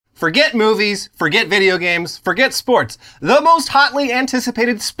Forget movies, forget video games, forget sports. The most hotly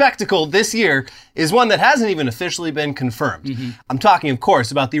anticipated spectacle this year is one that hasn't even officially been confirmed. I'm talking, of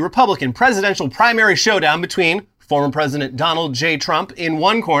course, about the Republican presidential primary showdown between former President Donald J. Trump in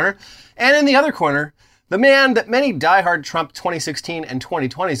one corner, and in the other corner, the man that many diehard Trump 2016 and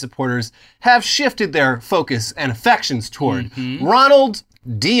 2020 supporters have shifted their focus and affections toward. Ronald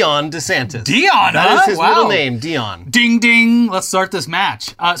Dion DeSantis. Dion, That is his middle name, Dion. Ding, ding. Let's start this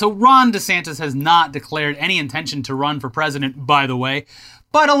match. So Ron DeSantis has not declared any intention to run for president, by the way,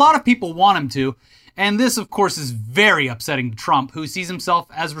 but a lot of people want him to. And this, of course, is very upsetting to Trump, who sees himself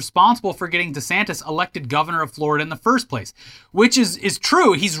as responsible for getting DeSantis elected governor of Florida in the first place. Which is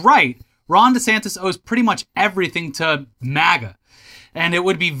true. He's right. Ron DeSantis owes pretty much everything to MAGA. And it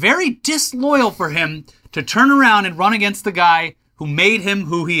would be very disloyal for him to turn around and run against the guy who made him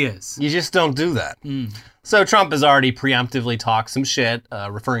who he is. You just don't do that. So Trump has already preemptively talked some shit,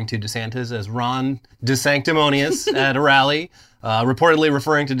 referring to DeSantis as Ron DeSanctimonious at a rally, reportedly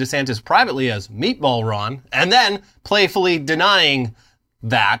referring to DeSantis privately as Meatball Ron, and then playfully denying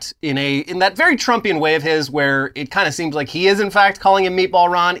that in that very Trumpian way of his, where it kind of seems like he is in fact calling him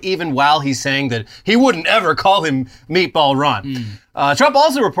Meatball Ron, even while he's saying that he wouldn't ever call him Meatball Ron. Trump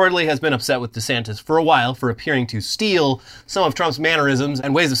also reportedly has been upset with DeSantis for a while for appearing to steal some of Trump's mannerisms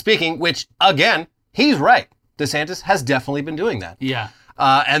and ways of speaking, which, again, he's right. DeSantis has definitely been doing that. Yeah.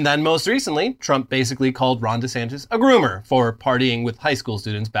 And then most recently, Trump basically called Ron DeSantis a groomer for partying with high school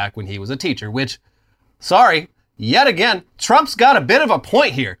students back when he was a teacher, which, sorry, yet again, Trump's got a bit of a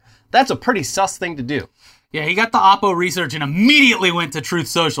point here. That's a pretty sus thing to do. Yeah, he got the Oppo research and immediately went to Truth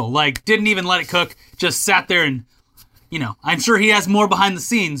Social. Like, didn't even let it cook, just sat there and, I'm sure he has more behind the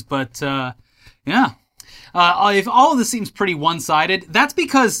scenes, but, yeah. If all of this seems pretty one-sided, that's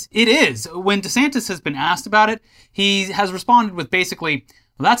because it is. When DeSantis has been asked about it, he has responded with basically,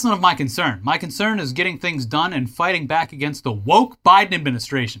 well, that's none of my concern. My concern is getting things done and fighting back against the woke Biden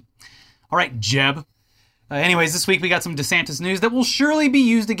administration. All right, Jeb. Anyways, this week we got some DeSantis news that will surely be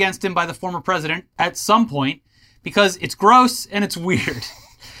used against him by the former president at some point because it's gross and it's weird.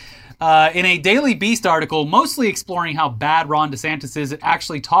 In a Daily Beast article, mostly exploring how bad Ron DeSantis is at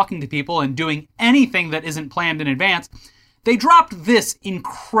actually talking to people and doing anything that isn't planned in advance, they dropped this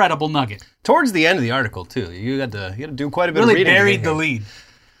incredible nugget. Towards the end of the article, too. You had to do quite a bit really of reading. Really buried the lead.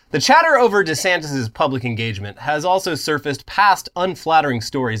 The chatter over DeSantis' public engagement has also surfaced past unflattering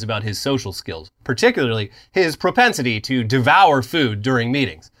stories about his social skills, particularly his propensity to devour food during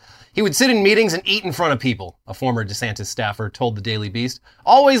meetings. He would sit in meetings and eat in front of people, a former DeSantis staffer told the Daily Beast,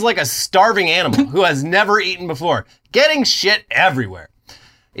 always like a starving animal who has never eaten before, getting shit everywhere.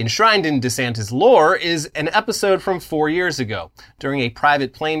 Enshrined in DeSantis lore is an episode from 4 years ago. During a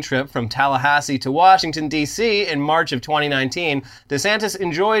private plane trip from Tallahassee to Washington, D.C. in March of 2019, DeSantis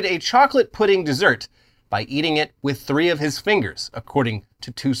enjoyed a chocolate pudding dessert by eating it with 3 of his fingers, according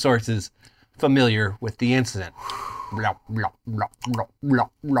to 2 sources familiar with the incident. Blah, blah, blah, blah, blah,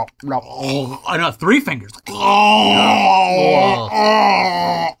 blah, blah. Oh, I know, 3 fingers.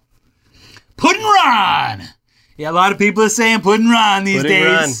 Puddin' Ron! Yeah, a lot of people are saying Puddin' Ron these Pudding days.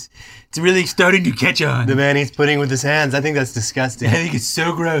 Ron. It's really starting to catch on. The man eats pudding with his hands. I think that's disgusting. I think it's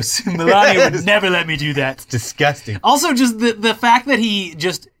so gross. Melania would never let me do that. It's disgusting. Also, just the fact that he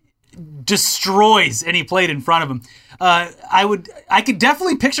just destroys any plate in front of him. I could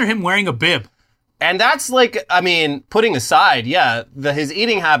definitely picture him wearing a bib. And that's like, I mean, putting aside, yeah, his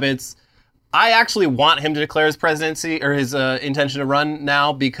eating habits, I actually want him to declare his presidency or his intention to run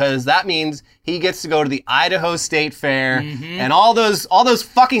now because that means he gets to go to the Idaho State Fair and all those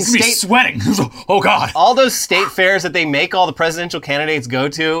fucking He's sweating. Oh, God. All those state fairs that they make all the presidential candidates go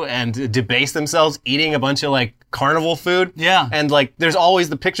to and debase themselves eating a bunch of like carnival food. Yeah. And like there's always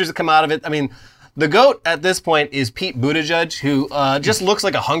the pictures that come out of it. I mean, the GOAT at this point is Pete Buttigieg, who just looks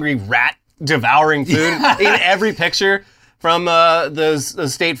like a hungry rat devouring food in every picture from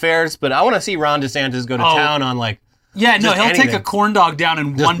those state fairs. But I want to see Ron DeSantis go to town on like Yeah, no, he'll anything. take a corn dog down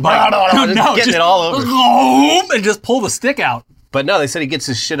in Just one bite. getting it all over. And just pull the stick out. But no, they said he gets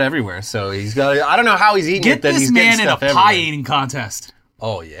his shit everywhere. So he's got. I don't know how he's eating Get it. That this he's man getting in a stuff pie everywhere. eating contest.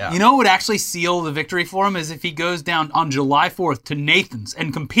 Oh yeah. You know what would actually seal the victory for him is if he goes down on July 4th to Nathan's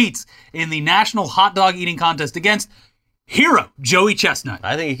and competes in the National Hot Dog Eating Contest against hero Joey Chestnut.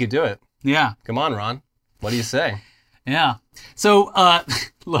 I think he could do it. Yeah. Come on, Ron. What do you say? Yeah. So,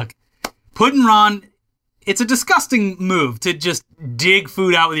 look, Puddin' Ron, it's a disgusting move to just dig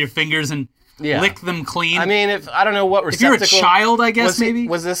food out with your fingers and lick them clean. I mean, I don't know what receptacle. If you're a child, I guess, maybe?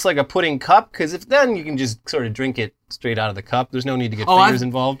 Was this like a pudding cup? Because if then you can just sort of drink it straight out of the cup. There's no need to get fingers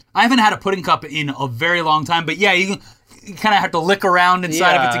involved. I haven't had a pudding cup in a very long time, but yeah, you can you kind of have to lick around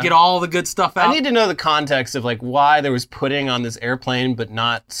inside of it to get all the good stuff out. I need to know the context of like why there was pudding on this airplane but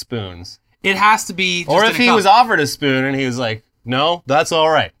not spoons. It has to be. Or if he was offered a spoon and he was like, "No, that's all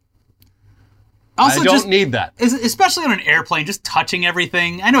right. Also, I don't need that." Especially on an airplane, just touching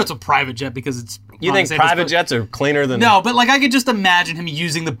everything. I know it's a private jet because it's. You think private jets are cleaner than... No, but like I could just imagine him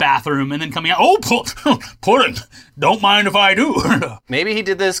using the bathroom and then coming out, "Oh, pudding. Don't mind if I do." Maybe he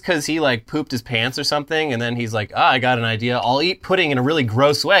did this because he like pooped his pants or something, and then he's like, I got an idea. I'll eat pudding in a really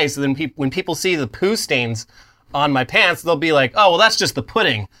gross way, so then when people see the poo stains on my pants, they'll be like, "Oh, well, that's just the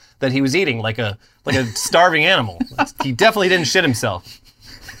pudding that he was eating, like a starving animal." He definitely didn't shit himself.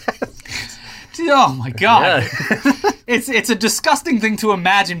 Oh my God. Yeah. It's a disgusting thing to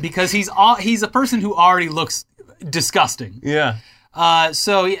imagine because he's a person who already looks disgusting. Yeah.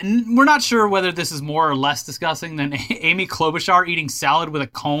 So we're not sure whether this is more or less disgusting than Amy Klobuchar eating salad with a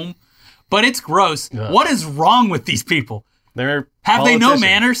comb, but it's gross. Ugh. What is wrong with these people? Have they no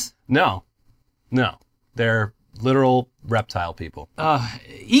manners? No. They're literal reptile people.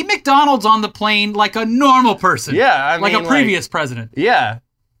 Eat McDonald's on the plane like a normal person. Yeah, I like mean, a previous president. Yeah.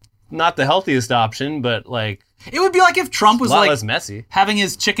 Not the healthiest option, but like... It would be like if Trump was a lot like less messy. Having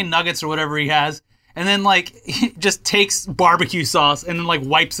his chicken nuggets or whatever he has, and then like he just takes barbecue sauce and then like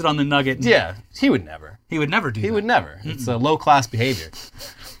wipes it on the nugget. Yeah, he would never. He would never do that. He would never. It's a low-class behavior.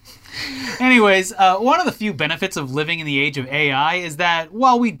 Anyways, one of the few benefits of living in the age of AI is that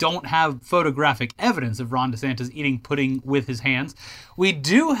while we don't have photographic evidence of Ron DeSantis eating pudding with his hands, we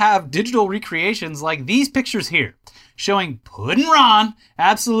do have digital recreations like these pictures here, showing Puddin' Ron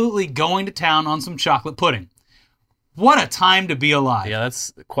absolutely going to town on some chocolate pudding. What a time to be alive. Yeah,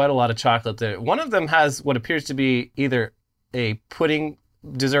 that's quite a lot of chocolate there. One of them has what appears to be either a pudding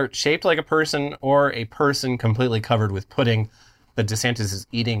dessert shaped like a person or a person completely covered with pudding that DeSantis is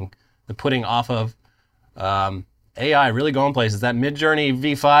eating the pudding off of. AI really going places. That Midjourney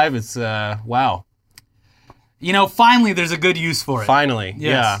V5, it's, wow. You know, finally there's a good use for it. Finally,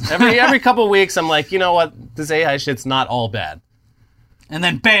 yes. Yeah. Every couple weeks I'm like, you know what? This AI shit's not all bad. And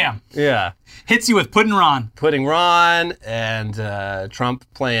then bam! Yeah. Hits you with Puddin' Ron. Pudding Ron and Trump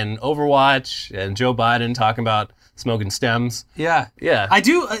playing Overwatch and Joe Biden talking about smoking stems. Yeah. Yeah.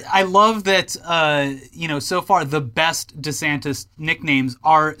 I love that, so far the best DeSantis nicknames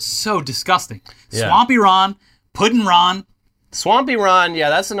are so disgusting. Yeah. Swampy Ron, Puddin' Ron. Swampy Ron, yeah,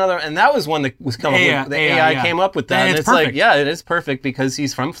 that's another, and that was one that was coming up with, the AI came up with that. And And it's like, perfect. yeah, it is perfect because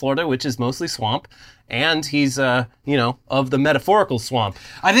he's from Florida, which is mostly swamp, and he's, of the metaphorical swamp.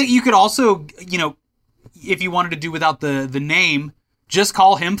 I think you could also, if you wanted to do without the name, just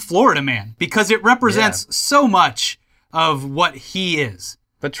call him Florida Man because it represents so much of what he is.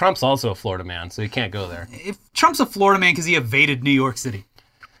 But Trump's also a Florida man, so he can't go there. If Trump's a Florida man because he evaded New York City.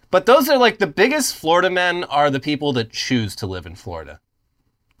 But those are like the biggest Florida men are the people that choose to live in Florida.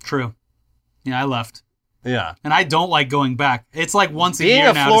 True. Yeah, I left. Yeah. And I don't like going back. It's like once a Being year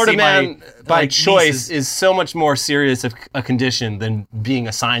a now Florida to see man by choice nieces. is so much more serious of a condition than being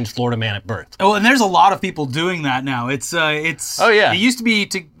assigned Florida man at birth. Oh, and there's a lot of people doing that now. It's Oh, yeah. It used to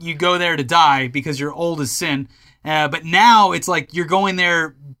be you go there to die because you're old as sin, but now it's like you're going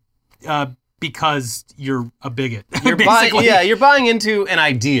there because you're a bigot. You're buying into an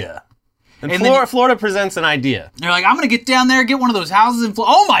idea. And Florida presents an idea. You're like, I'm gonna get down there, get one of those houses in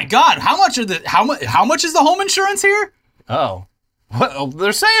Florida. Oh my God, how much is the home insurance here? Oh, well,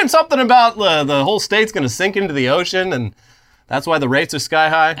 they're saying something about the whole state's going to sink into the ocean, and that's why the rates are sky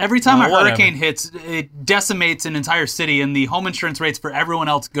high. Every time a hurricane hits, it decimates an entire city, and the home insurance rates for everyone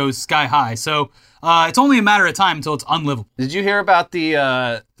else goes sky high. So it's only a matter of time until it's unlivable. Did you hear about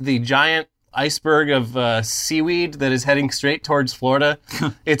the giant iceberg of seaweed that is heading straight towards Florida?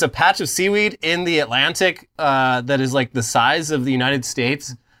 It's a patch of seaweed in the Atlantic that is like the size of the United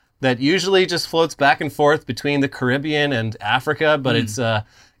States that usually just floats back and forth between the Caribbean and Africa, but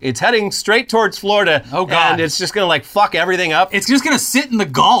it's heading straight towards Florida. Oh, God. And it's just gonna like fuck everything up. It's just gonna sit in the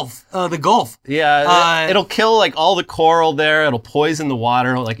Gulf. Yeah, it'll kill like all the coral there. It'll poison the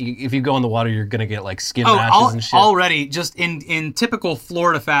water. Like if you go in the water, you're gonna get like skin rashes and shit. Already, just in typical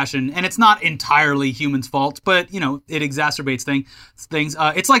Florida fashion, and it's not entirely humans' fault, but it exacerbates things.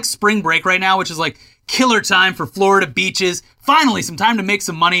 It's like spring break right now, which is like killer time for Florida beaches. Finally, some time to make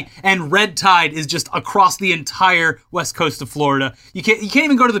some money, and red tide is just across the entire west coast of Florida. You can't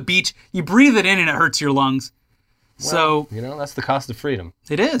even go to the beach. You breathe it in, and it hurts your lungs. Well, that's the cost of freedom.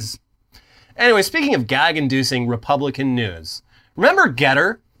 It is. Anyway, speaking of gag-inducing Republican news, remember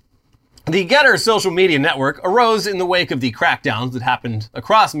Getter? The Getter social media network arose in the wake of the crackdowns that happened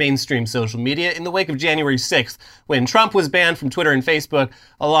across mainstream social media in the wake of January 6th, when Trump was banned from Twitter and Facebook,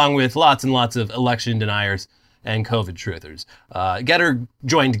 along with lots and lots of election deniers. and COVID truthers. Getter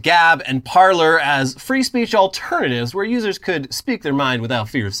joined Gab and Parler as free speech alternatives where users could speak their mind without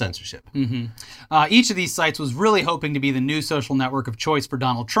fear of censorship. Each of these sites was really hoping to be the new social network of choice for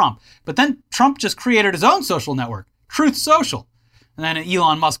Donald Trump. But then Trump just created his own social network, Truth Social. And then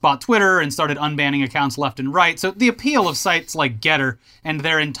Elon Musk bought Twitter and started unbanning accounts left and right. So the appeal of sites like Getter and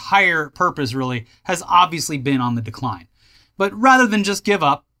their entire purpose really has obviously been on the decline. But rather than just give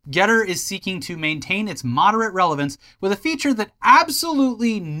up, Getter is seeking to maintain its moderate relevance with a feature that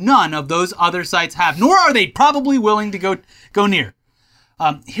absolutely none of those other sites have, nor are they probably willing to go near.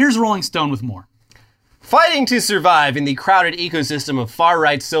 Here's Rolling Stone with more. Fighting to survive in the crowded ecosystem of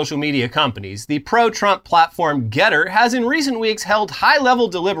far-right social media companies, the pro-Trump platform Getter has in recent weeks held high-level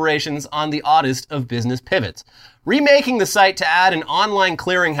deliberations on the oddest of business pivots, remaking the site to add an online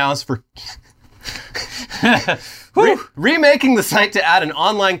clearinghouse for... Remaking the site to add an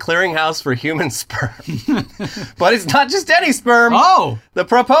online clearinghouse for human sperm. But it's not just any sperm. Oh! The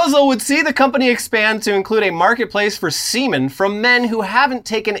proposal would see the company expand to include a marketplace for semen from men who haven't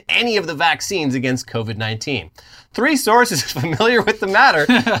taken any of the vaccines against COVID-19. 3 sources familiar with the matter,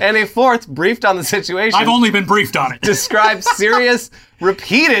 and a 4th briefed on the situation. I've only been briefed on it. Described serious,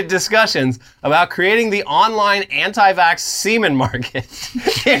 repeated discussions about creating the online anti-vax semen market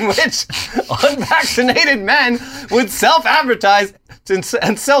in which unvaccinated men would self-advertise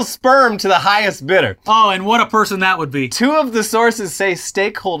and sell sperm to the highest bidder. Oh, and what a person that would be. 2 of the sources say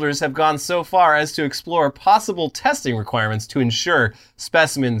stakeholders have gone so far as to explore possible testing requirements to ensure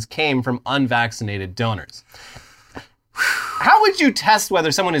specimens came from unvaccinated donors. How would you test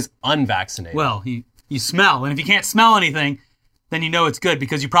whether someone is unvaccinated? Well, you smell, and if you can't smell anything, then you know it's good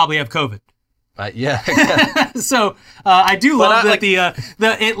because you probably have COVID. Yeah. So I do love that the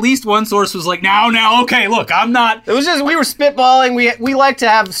at least one source was like, now, okay, look, I'm not. It was just we were spitballing. We like to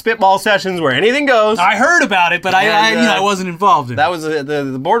have spitball sessions where anything goes. I heard about it, but I wasn't involved in that it. Was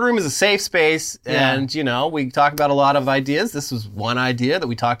the boardroom is a safe space, and we talk about a lot of ideas. This was one idea that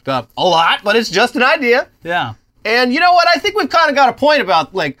we talked about a lot, but it's just an idea. Yeah. And you know what? I think we've kind of got a point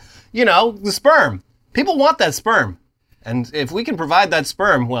about the sperm. People want that sperm, and if we can provide that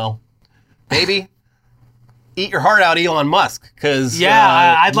sperm, well. Baby, eat your heart out, Elon Musk, because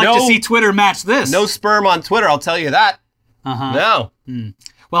I'd like to see Twitter match this. No sperm on Twitter, I'll tell you that. No.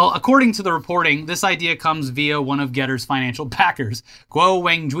 Well, according to the reporting, this idea comes via one of Getter's financial backers, Guo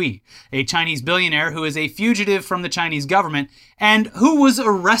Wengjui, a Chinese billionaire who is a fugitive from the Chinese government and who was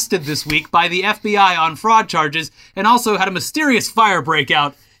arrested this week by the FBI on fraud charges and also had a mysterious fire break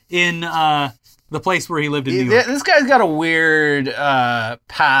out in the place where he lived in New York. This guy's got a weird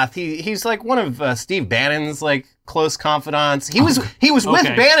path. He's like one of Steve Bannon's close confidants. He was with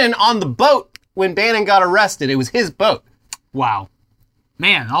Bannon on the boat when Bannon got arrested. It was his boat. Wow,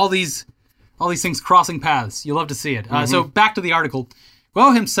 man! All these things crossing paths. You love to see it. So back to the article.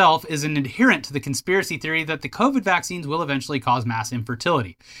 Guo himself is an adherent to the conspiracy theory that the COVID vaccines will eventually cause mass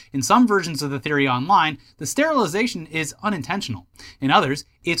infertility. In some versions of the theory online, the sterilization is unintentional. In others,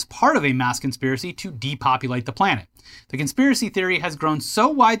 it's part of a mass conspiracy to depopulate the planet. The conspiracy theory has grown so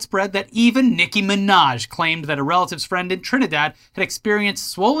widespread that even Nicki Minaj claimed that a relative's friend in Trinidad had experienced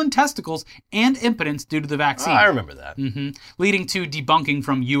swollen testicles and impotence due to the vaccine. I remember that. Leading to debunking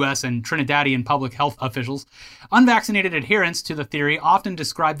from U.S. and Trinidadian public health officials. Unvaccinated adherents to the theory often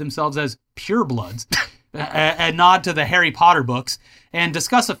describe themselves as purebloods, a nod to the Harry Potter books, and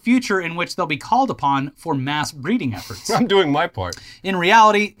discuss a future in which they'll be called upon for mass breeding efforts. I'm doing my part. In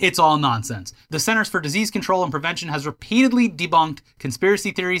reality, it's all nonsense. The Centers for Disease Control and Prevention has repeatedly debunked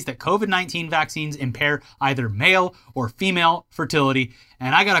conspiracy theories that COVID-19 vaccines impair either male or female fertility,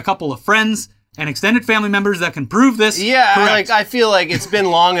 and I got a couple of friends and extended family members that can prove this. Yeah, correct. I feel like it's been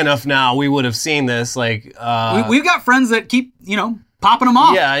long enough now. We would have seen this. We've got friends that keep, popping them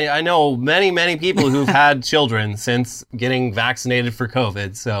off. Yeah, I know many people who've had children since getting vaccinated for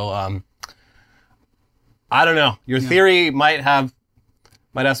COVID. So, I don't know. Your theory might have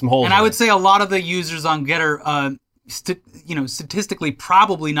some holes. And I would say a lot of the users on Getter, statistically,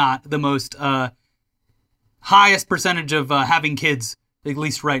 probably not the most highest percentage of having kids, at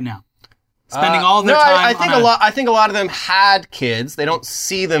least right now. Spending all their time. I think a lot of them had kids. They don't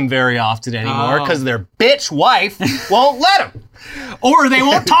see them very often anymore because their bitch wife won't let them. Or they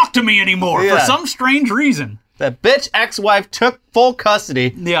won't talk to me anymore for some strange reason. That bitch ex-wife took full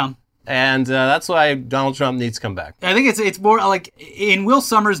custody. Yeah. And that's why Donald Trump needs to come back. I think it's more like in Will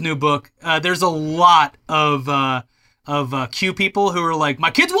Summers' new book, there's a lot of Q people who are like,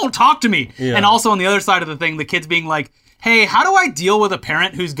 my kids won't talk to me. Yeah. And also on the other side of the thing, the kids being like, hey, how do I deal with a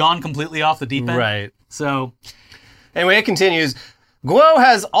parent who's gone completely off the deep end? Right. So, anyway, it continues. Guo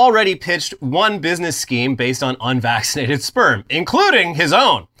has already pitched one business scheme based on unvaccinated sperm, including his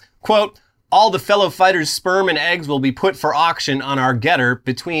own. Quote, all the fellow fighters' sperm and eggs will be put for auction on our Getter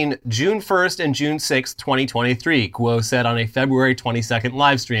between June 1st and June 6th, 2023, Guo said on a February 22nd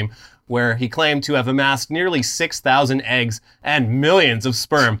live stream, where he claimed to have amassed nearly 6,000 eggs and millions of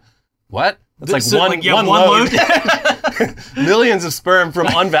sperm. What? That's like one load. Millions of sperm from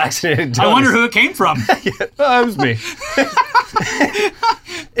unvaccinated donors. I wonder who it came from. It was me.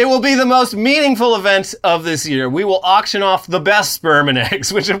 It will be the most meaningful event of this year. We will auction off the best sperm and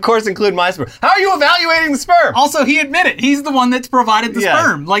eggs, which of course include my sperm. How are you evaluating the sperm? Also, he admitted he's the one that's provided the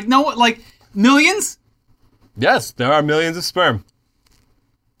sperm. Millions? Yes, there are millions of sperm.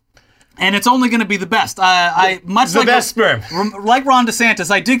 And it's only going to be the best. Best sperm. Like Ron DeSantis,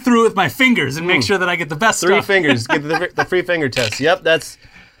 I dig through it with my fingers and make sure that I get the best Three stuff. fingers. Get the free finger test. Yep, that's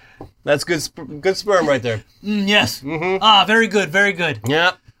good sperm right there. Yes. Mm-hmm. Very good, very good.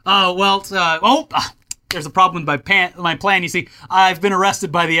 Yep. There's a problem with my plan. You see, I've been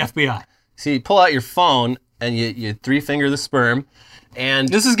arrested by the FBI. See, you pull out your phone and you three finger the sperm, and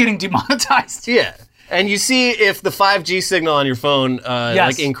this is getting demonetized. Yeah. And you see if the 5G signal on your phone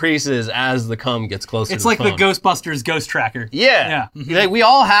increases as the cum gets closer It's to the phone. like the Ghostbusters ghost tracker. Yeah. Mm-hmm. Like, we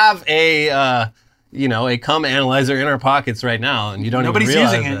all have a cum analyzer in our pockets right now, and you don't Nobody's even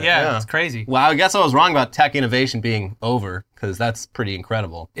realize using it. Yeah, it's crazy. Well, I guess I was wrong about tech innovation being over, because that's pretty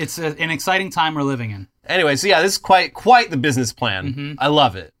incredible. It's an exciting time we're living in. Anyway, so yeah, this is quite the business plan. Mm-hmm. I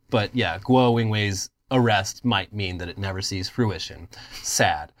love it. But yeah, Guo Wingwei's arrest might mean that it never sees fruition.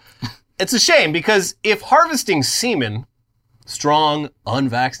 Sad. It's a shame, because if harvesting semen, strong,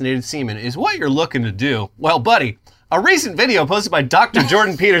 unvaccinated semen, is what you're looking to do, well, buddy, a recent video posted by Dr.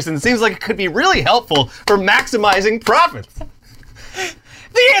 Jordan Peterson seems like it could be really helpful for maximizing profits.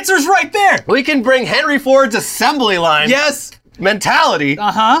 The answer's right there! We can bring Henry Ford's assembly line mentality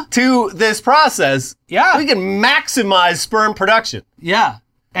to this process. Yeah. We can maximize sperm production. Yeah.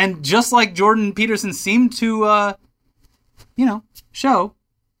 And just like Jordan Peterson seemed to, show,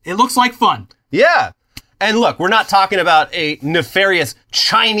 it looks like fun. Yeah. And look, we're not talking about a nefarious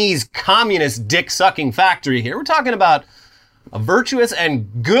Chinese communist dick-sucking factory here. We're talking about a virtuous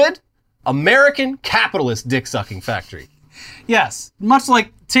and good American capitalist dick-sucking factory. Yes. Much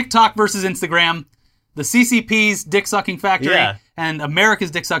like TikTok versus Instagram, the CCP's dick-sucking factory and America's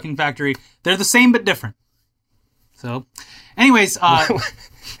dick-sucking factory, they're the same but different. So, anyways,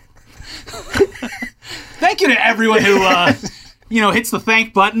 thank you to everyone who... hits the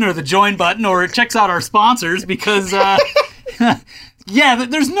thank button or the join button or checks out our sponsors, because,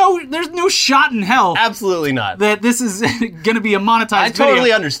 there's no shot in hell. Absolutely not. That this is going to be a monetized video. I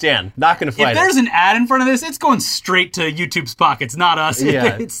totally understand. Not going to fight If there's an ad in front of this, it's going straight to YouTube's pockets, not us.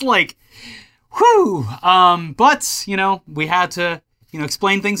 Yeah. It's like, whew. But, we had to,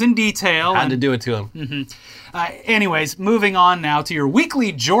 explain things in detail. Had to do it to him. Mm-hmm. Anyways, moving on now to your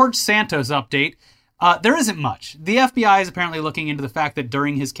weekly George Santos update. There isn't much. The FBI is apparently looking into the fact that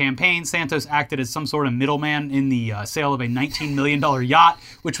during his campaign, Santos acted as some sort of middleman in the sale of a $19 million yacht,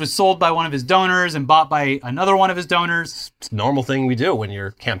 which was sold by one of his donors and bought by another one of his donors. It's a normal thing we do when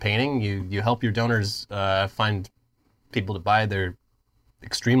you're campaigning. You help your donors find people to buy their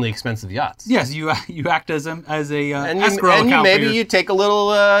extremely expensive yachts. Yes, you act as a and escrow account. You take a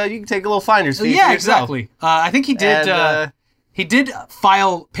little finder's fee. Yeah, for exactly. I think he did. He did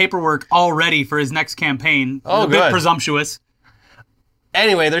file paperwork already for his next campaign. Oh, a bit presumptuous.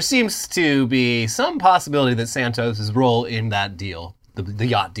 Anyway, there seems to be some possibility that Santos' role in that deal, the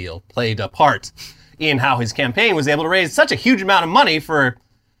yacht deal, played a part in how his campaign was able to raise such a huge amount of money for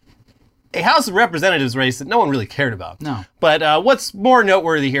a House of Representatives race that no one really cared about. No. But what's more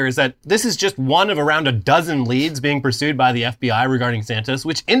noteworthy here is that this is just one of around a dozen leads being pursued by the FBI regarding Santos,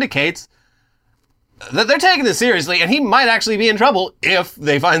 which indicates that they're taking this seriously, and he might actually be in trouble if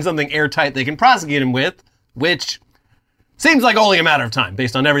they find something airtight they can prosecute him with, which seems like only a matter of time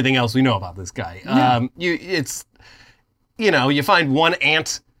based on everything else we know about this guy. Yeah. You find one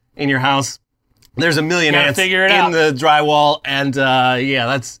ant in your house, there's a million ants in the drywall, and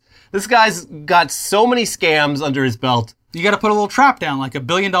this guy's got so many scams under his belt. You got to put a little trap down, like $1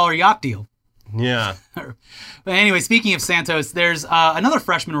 billion yacht deal. Yeah. But anyway, speaking of Santos, there's another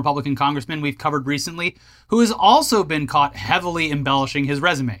freshman Republican congressman we've covered recently who has also been caught heavily embellishing his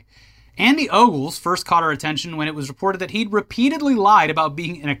resume. Andy Ogles first caught our attention when it was reported that he'd repeatedly lied about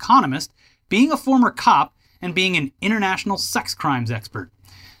being an economist, being a former cop, and being an international sex crimes expert.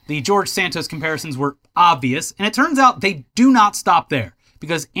 The George Santos comparisons were obvious, and it turns out they do not stop there,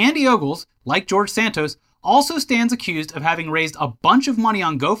 because Andy Ogles, like George Santos, also stands accused of having raised a bunch of money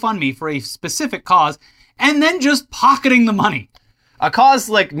on GoFundMe for a specific cause and then just pocketing the money. A cause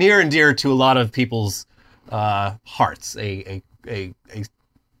like near and dear to a lot of people's hearts. A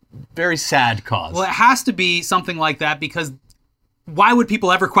very sad cause. Well, it has to be something like that because why would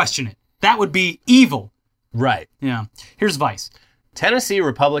people ever question it? That would be evil. Right. Yeah. Here's Vice. Tennessee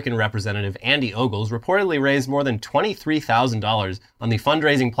Republican Representative Andy Ogles reportedly raised more than $23,000 on the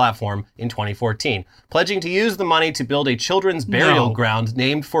fundraising platform in 2014, pledging to use the money to build a children's burial ground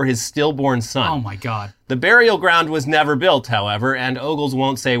named for his stillborn son. Oh my God. The burial ground was never built, however, and Ogles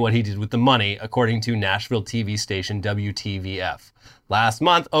won't say what he did with the money, according to Nashville TV station WTVF. Last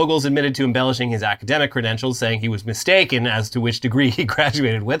month, Ogles admitted to embellishing his academic credentials, saying he was mistaken as to which degree he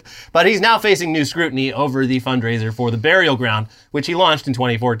graduated with, but he's now facing new scrutiny over the fundraiser for the burial ground, which he launched in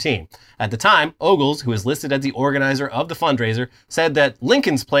 2014. At the time, Ogles, who is listed as the organizer of the fundraiser, said that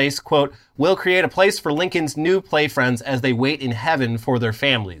Lincoln's Place, quote, will create a place for Lincoln's new play friends as they wait in heaven for their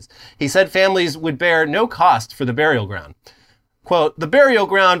families. He said families would bear no cost for the burial ground. Quote, the burial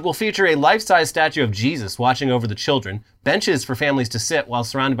ground will feature a life-size statue of Jesus watching over the children, benches for families to sit while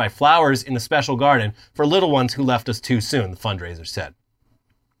surrounded by flowers in a special garden for little ones who left us too soon, the fundraiser said.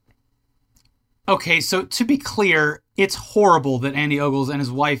 Okay, so to be clear, it's horrible that Andy Ogles and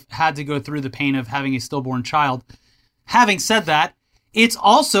his wife had to go through the pain of having a stillborn child. Having said that, it's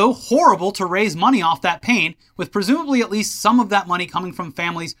also horrible to raise money off that pain, with presumably at least some of that money coming from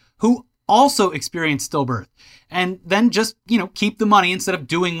families who also experienced stillbirth. And then just, keep the money instead of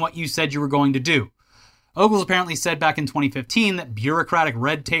doing what you said you were going to do. Ogles apparently said back in 2015 that bureaucratic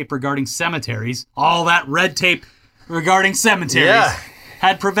red tape regarding cemeteries, all that red tape regarding cemeteries,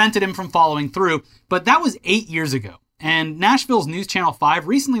 had prevented him from following through. But that was 8 years ago. And Nashville's News Channel 5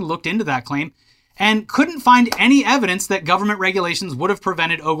 recently looked into that claim and couldn't find any evidence that government regulations would have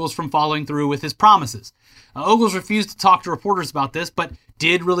prevented Ogles from following through with his promises. Ogles refused to talk to reporters about this, but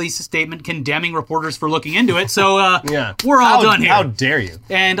did release a statement condemning reporters for looking into it. So we're all done here. How dare you?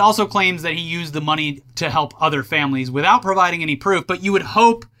 And also claims that he used the money to help other families without providing any proof. But you would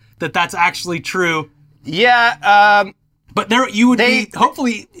hope that that's actually true. Yeah. But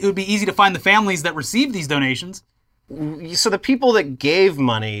hopefully it would be easy to find the families that received these donations. So the people that gave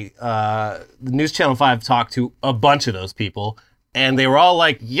money, the News Channel 5 talked to a bunch of those people. And they were all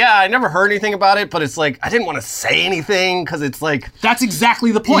like, yeah, I never heard anything about it, but it's like, I didn't want to say anything because it's like... That's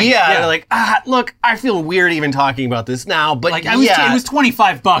exactly the point. Yeah, they're like, look, I feel weird even talking about this now, but it was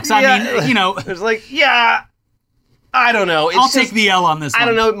 $25. I mean, It's like, I don't know. I'll take the L on this one. I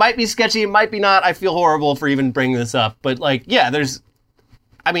don't know. It might be sketchy. It might be not. I feel horrible for even bringing this up. But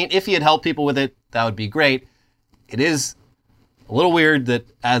if he had helped people with it, that would be great. It is a little weird that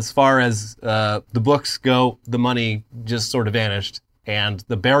as far as the books go, the money just sort of vanished. And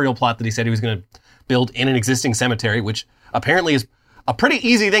the burial plot that he said he was going to build in an existing cemetery, which apparently is a pretty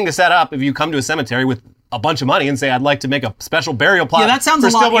easy thing to set up if you come to a cemetery with a bunch of money and say, I'd like to make a special burial plot. Yeah, that sounds a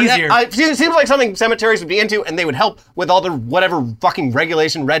lot easier. It seems like something cemeteries would be into, and they would help with all the whatever fucking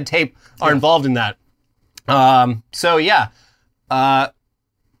regulation, red tape are involved in that.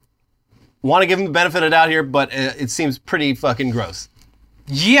 Want to give him the benefit of the doubt here, but it seems pretty fucking gross.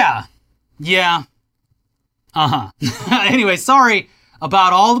 Yeah. Anyway, sorry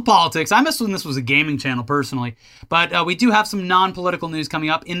about all the politics. I missed when this was a gaming channel, personally. But we do have some non-political news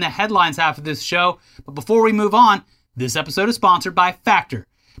coming up in the headlines half of this show. But before we move on, this episode is sponsored by Factor.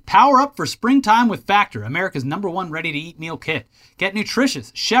 Power up for springtime with Factor, America's #1 ready-to-eat meal kit. Get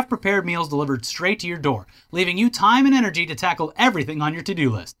nutritious, chef-prepared meals delivered straight to your door, leaving you time and energy to tackle everything on your to-do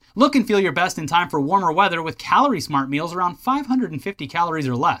list. Look and feel your best in time for warmer weather with calorie-smart meals around 550 calories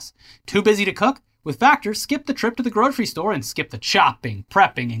or less. Too busy to cook? With Factor, skip the trip to the grocery store and skip the chopping,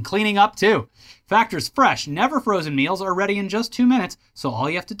 prepping, and cleaning up too. Factor's fresh, never frozen meals are ready in just 2 minutes, so all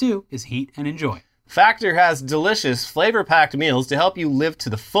you have to do is heat and enjoy. Factor has delicious, flavor-packed meals to help you live to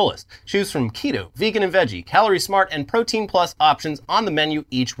the fullest. Choose from keto, vegan and veggie, calorie smart, and protein plus options on the menu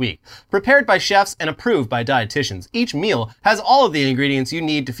each week. Prepared by chefs and approved by dietitians, each meal has all of the ingredients you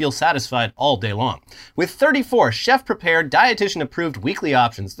need to feel satisfied all day long. With 34 chef-prepared, dietitian-approved weekly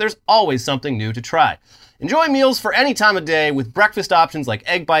options, there's always something new to try. Enjoy meals for any time of day with breakfast options like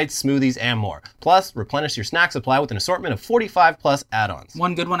egg bites, smoothies, and more. Plus, replenish your snack supply with an assortment of 45 plus add-ons.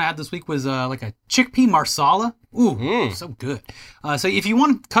 One good one I had this week was like a chickpea marsala. Ooh, so good. So if you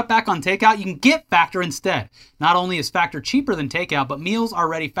want to cut back on takeout, you can get Factor instead. Not only is Factor cheaper than takeout, but meals are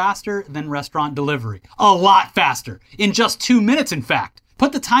ready faster than restaurant delivery. A lot faster. In just 2 minutes, in fact.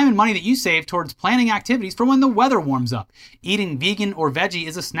 Put the time and money that you save towards planning activities for when the weather warms up. Eating vegan or veggie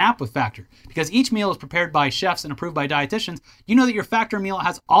is a snap with Factor. Because each meal is prepared by chefs and approved by dietitians, you know that your Factor meal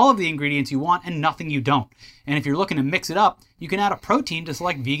has all of the ingredients you want and nothing you don't. And if you're looking to mix it up, you can add a protein to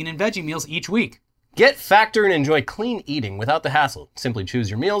select vegan and veggie meals each week. Get Factor and enjoy clean eating without the hassle. Simply choose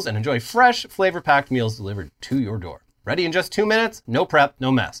your meals and enjoy fresh, flavor-packed meals delivered to your door. Ready in just 2 minutes? No prep, no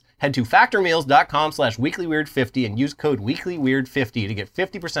mess. Head to factormeals.com/weeklyweird50 and use code weeklyweird50 to get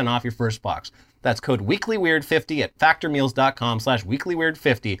 50% off your first box. That's code weeklyweird50 at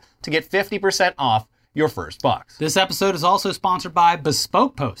factormeals.com/weeklyweird50 to get 50% off your first box. This episode is also sponsored by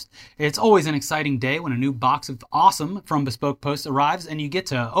Bespoke Post. It's always an exciting day when a new box of awesome from Bespoke Post arrives and you get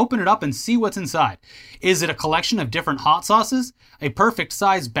to open it up and see what's inside. Is it a collection of different hot sauces? A perfect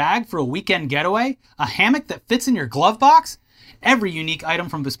size bag for a weekend getaway? A hammock that fits in your glove box? Every unique item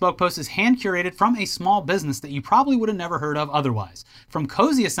from Bespoke Post is hand-curated from a small business that you probably would have never heard of otherwise. From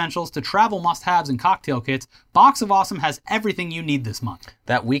cozy essentials to travel must-haves and cocktail kits, Box of Awesome has everything you need this month.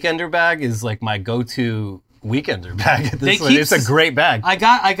 That Weekender bag is like my go-to Weekender bag at this point. It's a great bag. I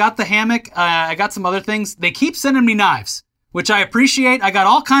got the hammock. I got some other things. They keep sending me knives, which I appreciate. I got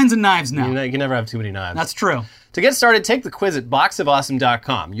all kinds of knives now. You can never have too many knives. That's true. To get started, take the quiz at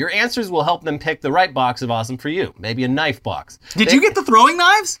boxofawesome.com. Your answers will help them pick the right box of awesome for you. Maybe a knife box. Did you get the throwing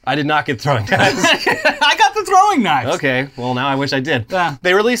knives? I did not get throwing knives. I got the throwing knives. Okay, well now I wish I did.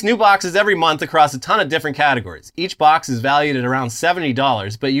 They release new boxes every month across a ton of different categories. Each box is valued at around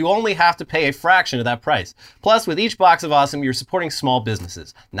 $70, but you only have to pay a fraction of that price. Plus, with each box of awesome, you're supporting small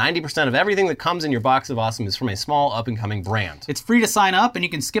businesses. 90% of everything that comes in your box of awesome is from a small up-and-coming brand. It's free to sign up, and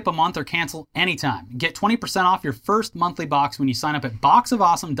you can skip a month or cancel anytime. Get 20% off your first monthly box when you sign up at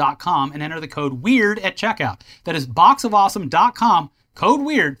boxofawesome.com and enter the code WEIRD at checkout. That is boxofawesome.com, code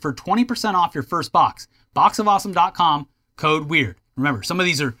WEIRD for 20% off your first box. Boxofawesome.com, code WEIRD. Remember, some of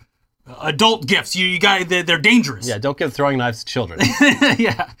these are adult gifts. They're dangerous. Yeah, don't give throwing knives to children.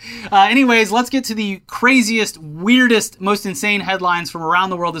 Yeah. Anyways, let's get to the craziest, weirdest, most insane headlines from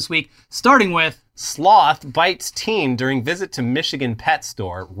around the world this week, starting with Sloth bites teen during visit to Michigan pet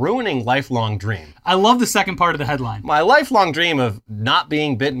store, ruining lifelong dream. I love the second part of the headline. My lifelong dream of not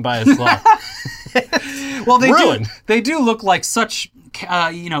being bitten by a sloth. Well, Ruined. They do look like such,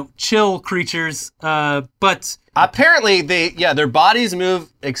 chill creatures, but apparently their bodies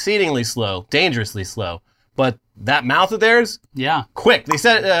move exceedingly slow, dangerously slow. But that mouth of theirs, yeah, quick. They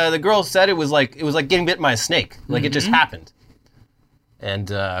said the girl said it was like getting bitten by a snake, like it just happened.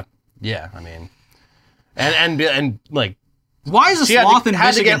 And yeah, I mean. And like, why is a sloth in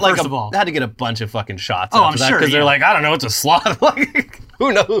Michigan, first of all? Had to get a bunch of fucking shots I'm after that, sure, because they're like, I don't know, it's a sloth. Like,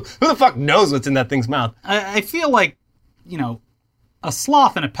 who the fuck knows what's in that thing's mouth? I feel like, a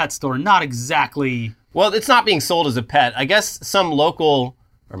sloth in a pet store, not exactly. Well, it's not being sold as a pet. I guess some local,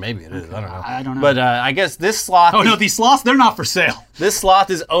 or maybe it is, I don't know. I don't know. But I guess this sloth... Oh, no, these sloths, they're not for sale. This sloth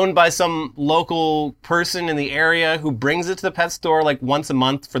is owned by some local person in the area who brings it to the pet store like once a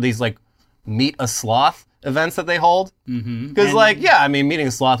month for these like meet a sloth events that they hold. Because meeting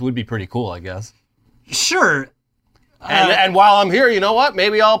a sloth would be pretty cool, I guess. Sure. And while I'm here, you know what?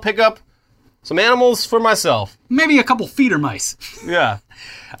 Maybe I'll pick up some animals for myself. Maybe a couple feeder mice. Yeah.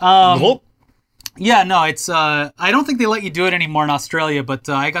 Yeah, no, it's, I don't think they let you do it anymore in Australia, but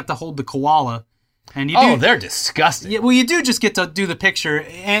I got to hold the koala. And you do, they're disgusting. Yeah, well, you do just get to do the picture,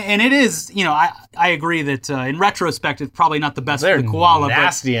 and it is, I agree that in retrospect, it's probably not the best for the koala. They're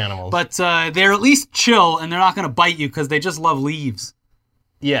nasty animals. But they're at least chill, and they're not going to bite you because they just love leaves.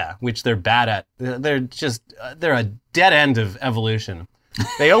 Yeah, which they're bad at. They're a dead end of evolution.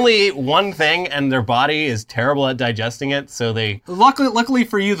 They only eat one thing, and their body is terrible at digesting it, so they... Luckily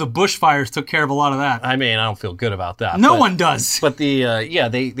for you, the bushfires took care of a lot of that. I mean, I don't feel good about that. No one does. But they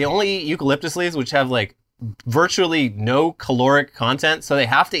only eat eucalyptus leaves, which have, like, virtually no caloric content, so they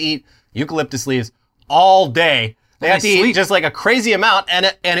have to eat eucalyptus leaves all day. They have to eat just, like, a crazy amount,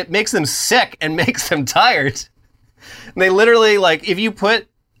 and it makes them sick and makes them tired. And they literally, like, if you put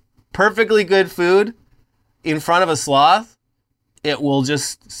perfectly good food in front of a sloth, it will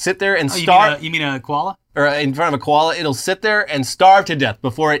just sit there and starve. You mean a koala? Or in front of a koala, it'll sit there and starve to death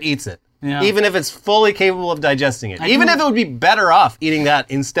before it eats it. Yeah. Even if it's fully capable of digesting it. Even if it would be better off eating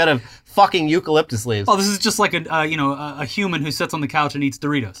that instead of fucking eucalyptus leaves. Oh, this is just like a human who sits on the couch and eats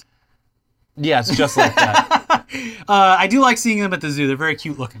Doritos. Yeah, it's just like that. I do like seeing them at the zoo. They're very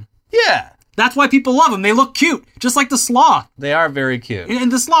cute looking. Yeah. That's why people love them. They look cute, just like the sloth. They are very cute.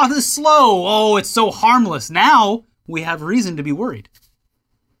 And the sloth is slow. Oh, it's so harmless. Now we have reason to be worried.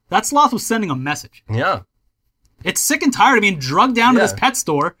 That sloth was sending a message. Yeah. It's sick and tired of being drugged down to this pet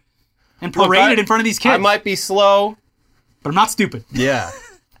store and paraded in front of these kids. I might be slow, but I'm not stupid. Yeah.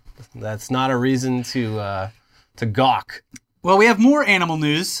 That's not a reason to gawk. Well, we have more animal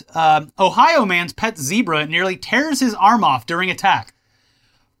news. Ohio man's pet zebra nearly tears his arm off during attack.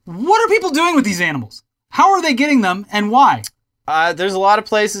 What are people doing with these animals? How are they getting them, and why? There's a lot of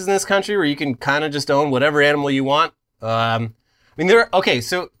places in this country where you can kind of just own whatever animal you want. I mean,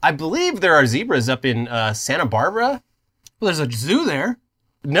 so I believe there are zebras up in Santa Barbara. Well, there's a zoo there.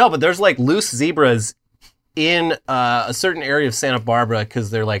 No, but there's like loose zebras in a certain area of Santa Barbara because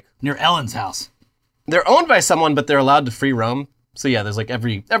they're like Near Ellen's house. they're owned by someone, but they're allowed to free roam. So yeah, there's like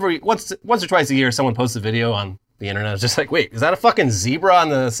every once or twice a year, someone posts a video on the internet. It's just like, wait, is that a fucking zebra on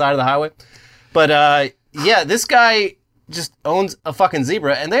the side of the highway? But yeah, this guy just owns a fucking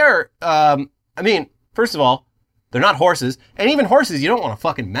zebra, and they're I mean, first of all, they're not horses, and even horses you don't want to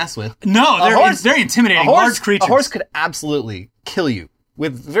fucking mess with. No, it's very intimidating. Large creatures. A horse could absolutely kill you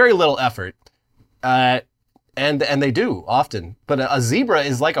with very little effort, and they do often. But a zebra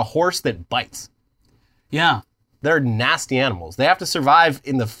is like a horse that bites. Yeah. They're nasty animals. They have to survive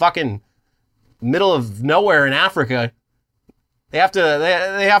in the fucking middle of nowhere in Africa. They have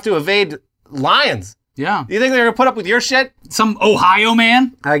to evade lions. Yeah. You think they're gonna put up with your shit? Some Ohio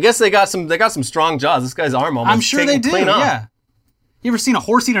man? I guess they got some strong jaws. This guy's arm almost I'm sure they do. clean off. Yeah. You ever seen a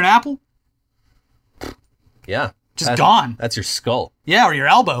horse eat an apple? Yeah. Just gone. That's your skull. Yeah, or your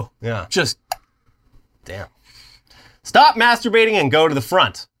elbow. Yeah. Just. Damn. Stop masturbating and go to the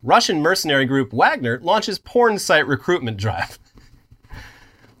front. Russian mercenary group Wagner launches porn site recruitment drive.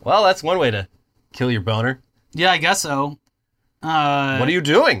 Well, that's one way to kill your boner. Yeah, I guess so. What are you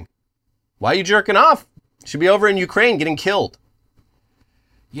doing? Why are you jerking off? Should be over in Ukraine getting killed.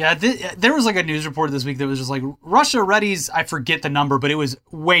 Yeah, there was like a news report this week that was just like, Russia readies, I forget the number, but it was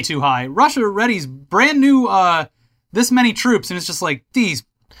way too high. Russia readies brand new, this many troops, and it's just like, these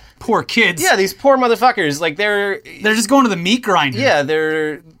poor kids. Yeah, these poor motherfuckers, like they're just going to the meat grinder. Yeah,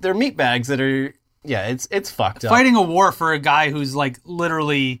 they're meat bags that are, yeah, it's fucked up. Fighting a war for a guy who's like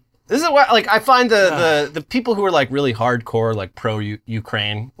literally... This is what, like, I find the people who are like really hardcore, like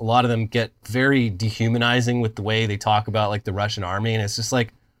pro-Ukraine, a lot of them get very dehumanizing with the way they talk about like the Russian army, and it's just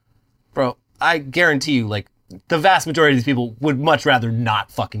like, bro, I guarantee you, like, the vast majority of these people would much rather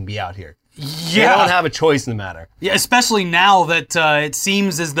not fucking be out here. Yeah. They don't have a choice in the matter. Yeah, especially now that it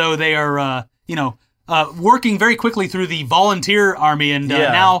seems as though they are, working very quickly through the volunteer army and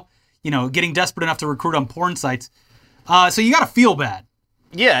now, getting desperate enough to recruit on porn sites. So you gotta feel bad.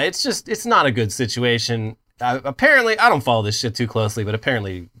 Yeah, it's not a good situation. Apparently, I don't follow this shit too closely, but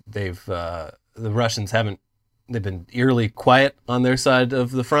apparently the Russians they've been eerily quiet on their side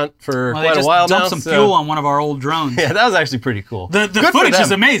of the front for quite a while now. They just dumped some fuel on one of our old drones. Yeah, that was actually pretty cool. The footage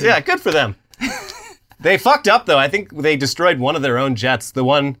is amazing. Yeah, good for them. They fucked up, though. I think they destroyed one of their own jets. The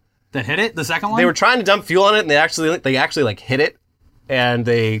one... That hit it? The second one? They were trying to dump fuel on it, and they actually like, hit it, and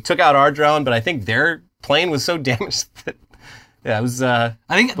they took out our drone, but I think their plane was so damaged that... Yeah, it was... I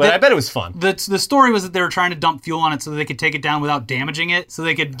bet it was fun. The story was that they were trying to dump fuel on it so that they could take it down without damaging it, so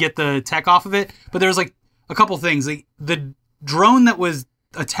they could get the tech off of it. But there was, like, a couple things. The drone that was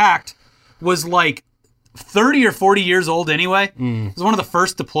attacked was, like, 30 or 40 years old anyway. It was one of the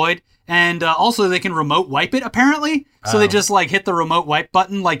first deployed. And also they can remote wipe it, apparently. So they just, like, hit the remote wipe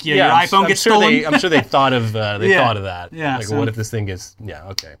button like your iPhone gets stolen. I'm sure they thought of thought of that. Yeah. Like, what if this thing gets... Yeah,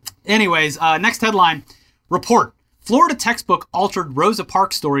 okay. Anyways, next headline. Report. Florida textbook altered Rosa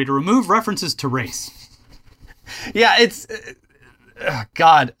Parks story to remove references to race. Yeah, it's...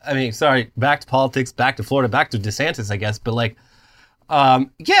 God, I mean, sorry, back to politics, back to Florida, back to DeSantis, I guess. But, like,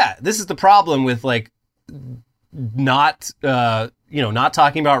 yeah, this is the problem with, like, not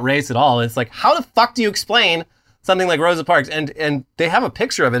talking about race at all. It's like, how the fuck do you explain something like Rosa Parks? And they have a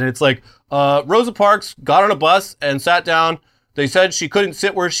picture of it, and it's like, Rosa Parks got on a bus and sat down. They said she couldn't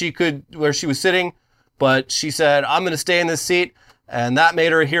sit where she was sitting, but she said, I'm going to stay in this seat, and that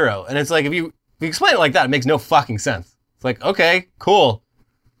made her a hero. And it's like, if you explain it like that, it makes no fucking sense. It's like, okay, cool.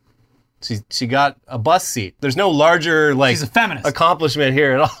 She got a bus seat. There's no larger, like, she's a feminist accomplishment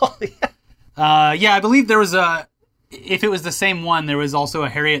here at all. Yeah, I believe there was if it was the same one, there was also a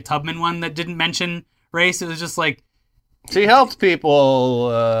Harriet Tubman one that didn't mention race. It was just like... She helped people.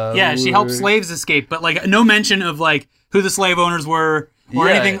 Yeah, she helped slaves escape, but, like, no mention of, like, who the slave owners were or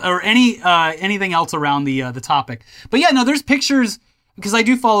anything, or anything else around the topic. But yeah, no, there's pictures, because I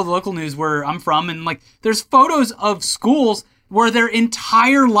do follow the local news where I'm from, and, like, there's photos of schools where their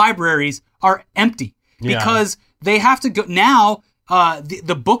entire libraries are empty because they have to go now.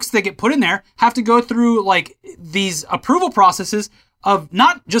 The books that get put in there have to go through, like, these approval processes of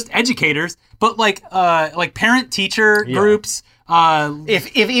not just educators, but like parent teacher groups.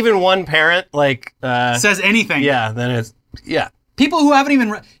 If even one parent says anything, then it's people who haven't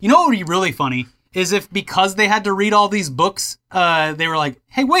even you know what would be really funny is if, because they had to read all these books, they were like,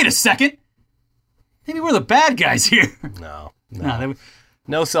 hey, wait a second, maybe we're the bad guys here.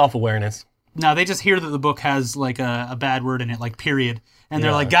 No self-awareness. No, they just hear that the book has like a bad word in it, like period, and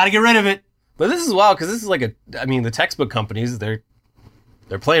they're Yeah. like, gotta get rid of it. But this is wild because this is like the textbook companies, they're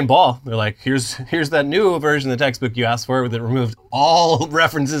playing ball. They're like, here's that new version of the textbook you asked for that removed all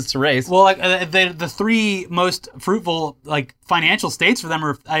references to race. Well, like the three most fruitful like financial states for them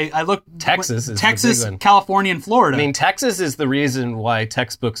are I looked Texas is the Texas, big one. California, and Florida. I mean, Texas is the reason why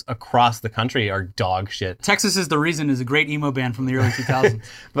textbooks across the country are dog shit. Texas is the reason is a great emo band from the early 2000s.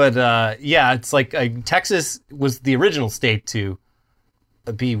 But yeah, it's like Texas was the original state to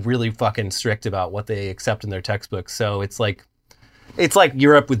be really fucking strict about what they accept in their textbooks. So it's like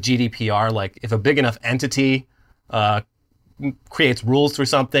Europe with GDPR. Like if a big enough entity creates rules for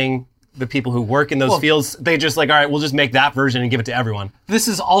something, the people who work in those fields, they just like, all right, we'll just make that version and give it to everyone. This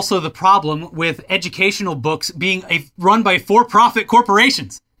is also the problem with educational books being run by for-profit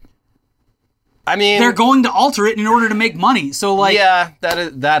corporations. I mean, They're going to alter it in order to make money. So like, yeah,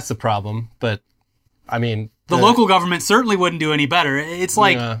 that's the problem. But I mean, the local government certainly wouldn't do any better. It's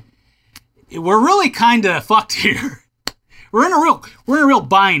like yeah. we're really kind of fucked here. We're in a real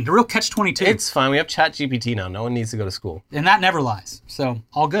bind, a real catch-22. It's fine. We have ChatGPT now. No one needs to go to school. And that never lies. So,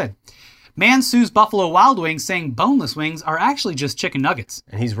 all good. Man sues Buffalo Wild Wings saying boneless wings are actually just chicken nuggets.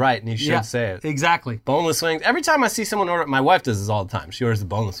 And he's right, and he should say it. Exactly. Boneless wings. Every time I see someone order, my wife does this all the time. She orders the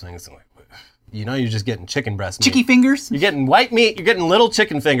boneless wings. I'm like, you're just getting chicken breast meat. Chicky fingers? You're getting white meat. You're getting little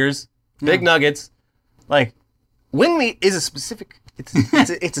chicken fingers, big nuggets. Like, wing meat is a specific.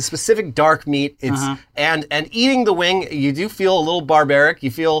 It's a specific dark meat. It's and eating the wing, you do feel a little barbaric.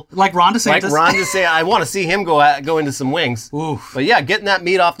 You feel like Ron DeSantis. Like Ron DeSantis. I want to see him go into some wings. Oof. But yeah, getting that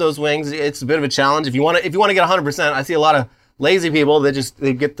meat off those wings, it's a bit of a challenge. If you want to get 100%, I see a lot of lazy people that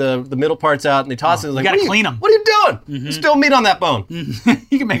they get the middle parts out and they toss it. Like, you gotta clean them. What are you doing? There's still meat on that bone.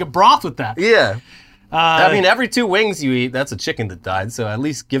 You can make a broth with that. Yeah. I mean, every 2 wings you eat, that's a chicken that died. So at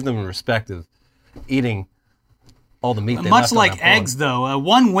least give them a respect of eating all the meat they Much left on like that bone. eggs, though,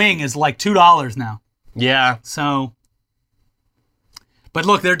 one wing is like $2 now. Yeah. So, but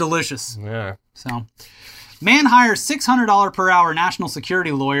look, they're delicious. Yeah. So, man hires $600 per hour national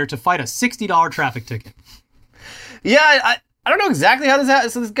security lawyer to fight a $60 traffic ticket. Yeah, I don't know exactly how this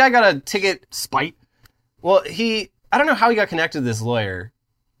happened. So this guy got a ticket. Spite. Well, I don't know how he got connected to this lawyer,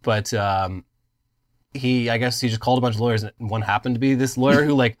 but I guess he just called a bunch of lawyers, and one happened to be this lawyer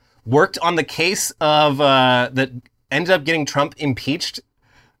who like worked on the case of that ended up getting Trump impeached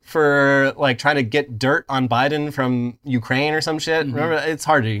for like trying to get dirt on Biden from Ukraine or some shit. Remember, it's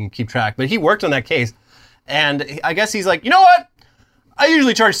hard to even keep track, but he worked on that case, and I guess he's like, you know what? I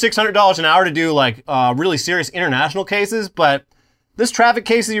usually charge $600 an hour to do like really serious international cases, but this traffic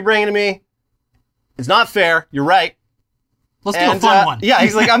case that you're bringing to me, it's not fair. You're right. Let's do a fun one. Yeah,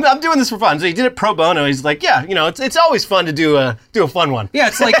 he's like, I'm doing this for fun. So he did it pro bono. He's like, yeah, it's always fun to do a fun one. Yeah,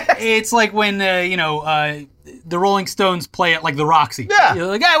 it's like when the Rolling Stones play at like the Roxy. Yeah. You're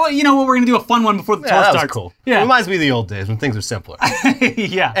like, well, you know what? We're gonna do a fun one before the tour that starts. was cool. Yeah. It reminds me of the old days when things were simpler.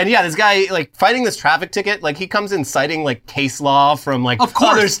 Yeah. And yeah, this guy like fighting this traffic ticket, like he comes in citing like case law from like Of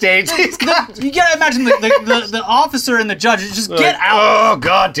course. other states. He's got, You gotta imagine the officer and the judge just get out. Oh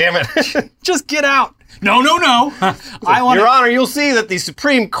god damn it! Just get out. No. I want Your Honor, you'll see that the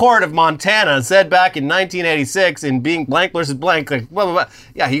Supreme Court of Montana said back in 1986 in being blank versus blank, like blah blah blah.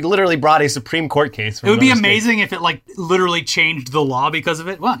 Yeah, he literally brought a Supreme Court case. From It would be another state. amazing if it like literally changed the law because of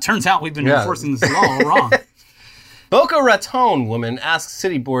it. Well, it turns out we've been enforcing this law all wrong. Boca Raton woman asks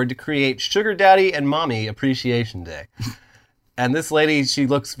city board to create Sugar Daddy and Mommy Appreciation Day. And this lady, she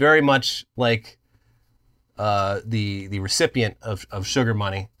looks very much like the recipient of sugar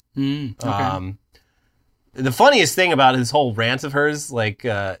money. Okay. The funniest thing about this whole rant of hers, like,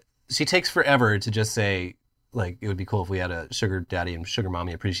 she takes forever to just say, like, it would be cool if we had a Sugar Daddy and Sugar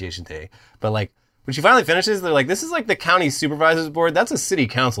Mommy Appreciation Day. But, like, when she finally finishes, they're like, this is like the county supervisors board. That's a city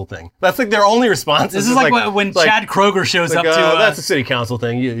council thing. That's like their only response. This is like when Chad Kroger shows up to... that's a city council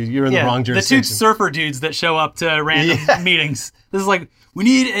thing. You're in the wrong jurisdiction. The two surfer dudes that show up to random meetings. This is like, we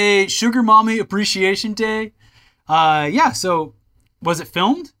need a Sugar Mommy Appreciation Day. So was it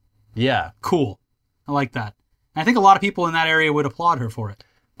filmed? Yeah. Cool. I like that. I think a lot of people in that area would applaud her for it.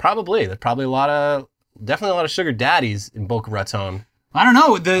 Probably. There's probably definitely a lot of sugar daddies in Boca Raton. I don't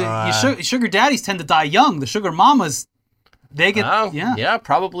know. Sugar daddies tend to die young. The sugar mamas, they get, Yeah,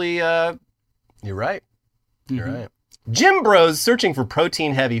 probably, you're right. You're right. Gym bros searching for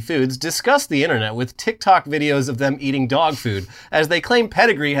protein-heavy foods discuss the internet with TikTok videos of them eating dog food, as they claim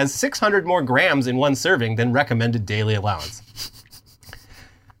Pedigree has 600 more grams in one serving than recommended daily allowance.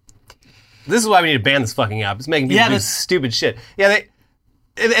 This is why we need to ban this fucking app. It's making people do stupid shit. Yeah,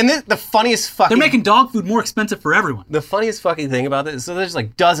 And the funniest fucking... They're making dog food more expensive for everyone. The funniest fucking thing about this, so there's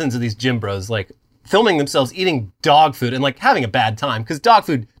like dozens of these gym bros like filming themselves eating dog food and like having a bad time because dog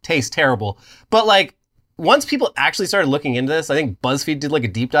food tastes terrible. But like once people actually started looking into this, I think BuzzFeed did like a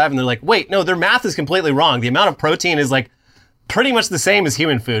deep dive and they're like, wait, no, their math is completely wrong. The amount of protein is like pretty much the same as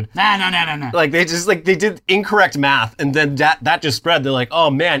human food. No. Like they did incorrect math and then that just spread. They're like, oh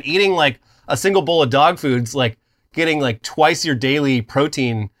man, eating like a single bowl of dog food's like getting like twice your daily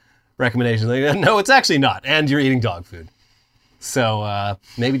protein recommendations. Like, no, it's actually not. And you're eating dog food. So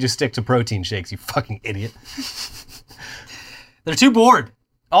maybe just stick to protein shakes, you fucking idiot. They're too bored.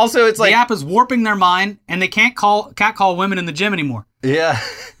 Also, it's like... The app is warping their mind, and they can't catcall women in the gym anymore. Yeah.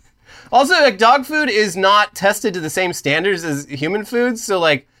 Also, like, dog food is not tested to the same standards as human foods, so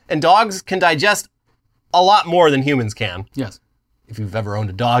like, and dogs can digest a lot more than humans can. Yes. If you've ever owned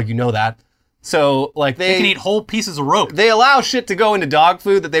a dog, you know that. So, like, they can eat whole pieces of rope. They allow shit to go into dog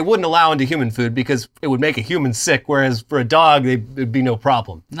food that they wouldn't allow into human food because it would make a human sick, whereas for a dog, it'd be no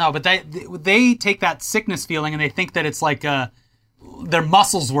problem. No, but they take that sickness feeling and they think that it's like their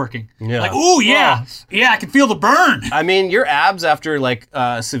muscles working. Yeah. Like, ooh, yeah, I can feel the burn. I mean, your abs after like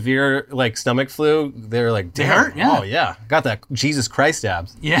severe like stomach flu, they're like, damn, they hurt. Yeah. Oh yeah, got that Jesus Christ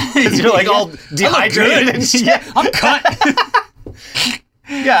abs. Yeah, because you're like all dehydrated and shit. Yeah, I'm cut.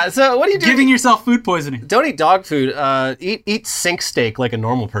 Yeah, so what are you doing? Giving yourself food poisoning. Don't eat dog food. Eat sink steak like a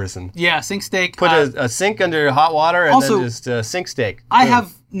normal person. Yeah, sink steak. Put a sink under hot water and then just sink steak. I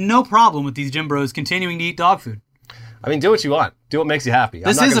have no problem with these gym bros continuing to eat dog food. I mean, do what you want. Do what makes you happy.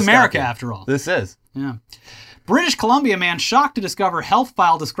 This is America, after all. This is. Yeah. British Columbia man shocked to discover health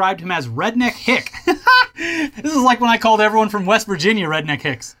file described him as Redneck Hick. This is like when I called everyone from West Virginia Redneck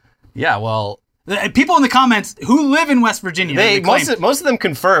Hicks. Yeah, well... People in the comments who live in West Virginia. Most of them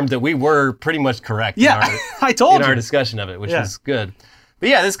confirmed that we were pretty much correct. Yeah, I told you. In our discussion of it, which is good. But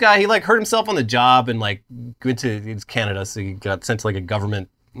yeah, this guy, he like hurt himself on the job and like went to Canada, so he got sent to like a government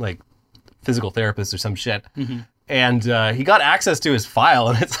like physical therapist or some shit. Mm-hmm. And he got access to his file,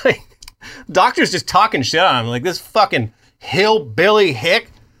 and it's like doctors just talking shit on him, like this fucking hillbilly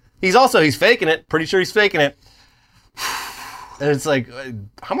hick. He's faking it. Pretty sure he's faking it. And it's like,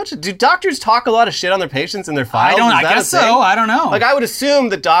 how much do doctors talk a lot of shit on their patients in their files? I guess so. I don't know. Like, I would assume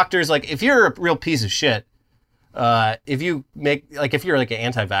that doctors, like, if you're a real piece of shit, if you're like an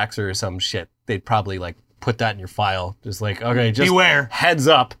anti-vaxxer or some shit, they'd probably like put that in your file. Just like, okay, just beware. Heads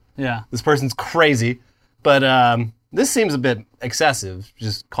up. Yeah. This person's crazy. But this seems a bit excessive,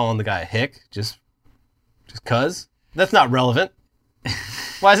 just calling the guy a hick, just cuz. That's not relevant.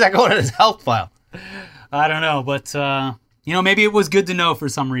 Why is that going in his health file? I don't know, but... maybe it was good to know for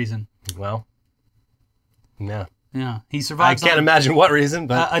some reason. Well, yeah. Yeah, he survived. I can't imagine what reason,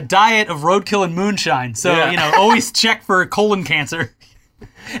 but... A diet of roadkill and moonshine. So, always check for colon cancer.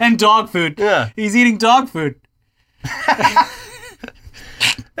 And dog food. Yeah. He's eating dog food.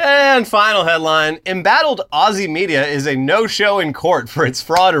 And final headline, embattled Aussie media is a no-show in court for its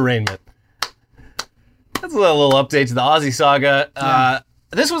fraud arraignment. That's a little update to the Aussie saga. Yeah.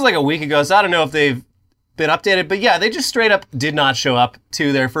 This was like a week ago, so I don't know if they've been updated, but yeah, they just straight up did not show up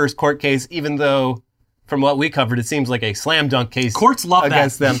to their first court case, even though from what we covered, it seems like a slam dunk case courts love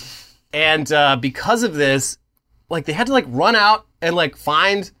against them. And because of this, like they had to like run out and like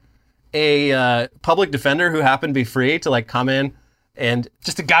find a public defender who happened to be free to like come in and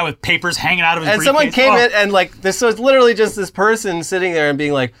just a guy with papers hanging out of his briefcase. And someone came in and like this was literally just this person sitting there and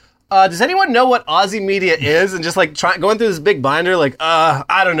being like, does anyone know what Aussie media is? And just like going through this big binder, like,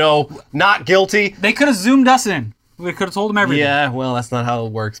 I don't know, not guilty. They could have zoomed us in. We could have told them everything. Yeah, well, that's not how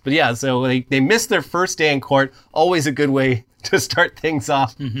it works. But yeah, so they missed their first day in court. Always a good way to start things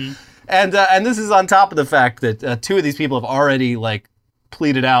off. Mm-hmm. And this is on top of the fact that two of these people have already like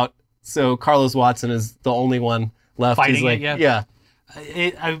pleaded out. So Carlos Watson is the only one left. Fighting He's like, it, yeah.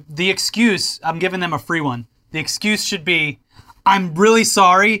 The excuse, I'm giving them a free one. The excuse should be, I'm really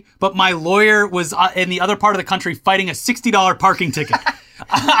sorry, but my lawyer was in the other part of the country fighting a $60 parking ticket.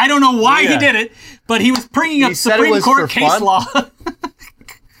 I don't know why he did it, but he was bringing up Supreme Court case law.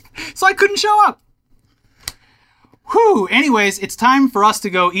 So I couldn't show up. Whew. Anyways, it's time for us to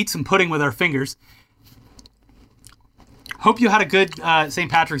go eat some pudding with our fingers. Hope you had a good St.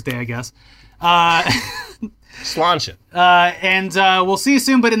 Patrick's Day, I guess. Slaunch it. And we'll see you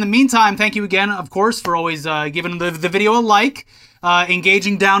soon. But in the meantime, thank you again, of course, for always giving the video a like,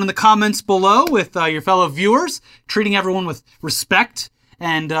 engaging down in the comments below with your fellow viewers, treating everyone with respect,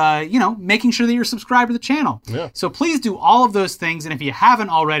 and making sure that you're subscribed to the channel. Yeah. So please do all of those things. And if you haven't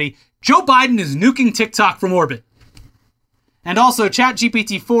already, Joe Biden is nuking TikTok from orbit. And also,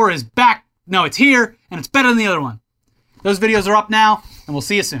 ChatGPT 4 is back. No, it's here, and it's better than the other one. Those videos are up now, and we'll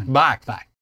see you soon. Bye. Bye.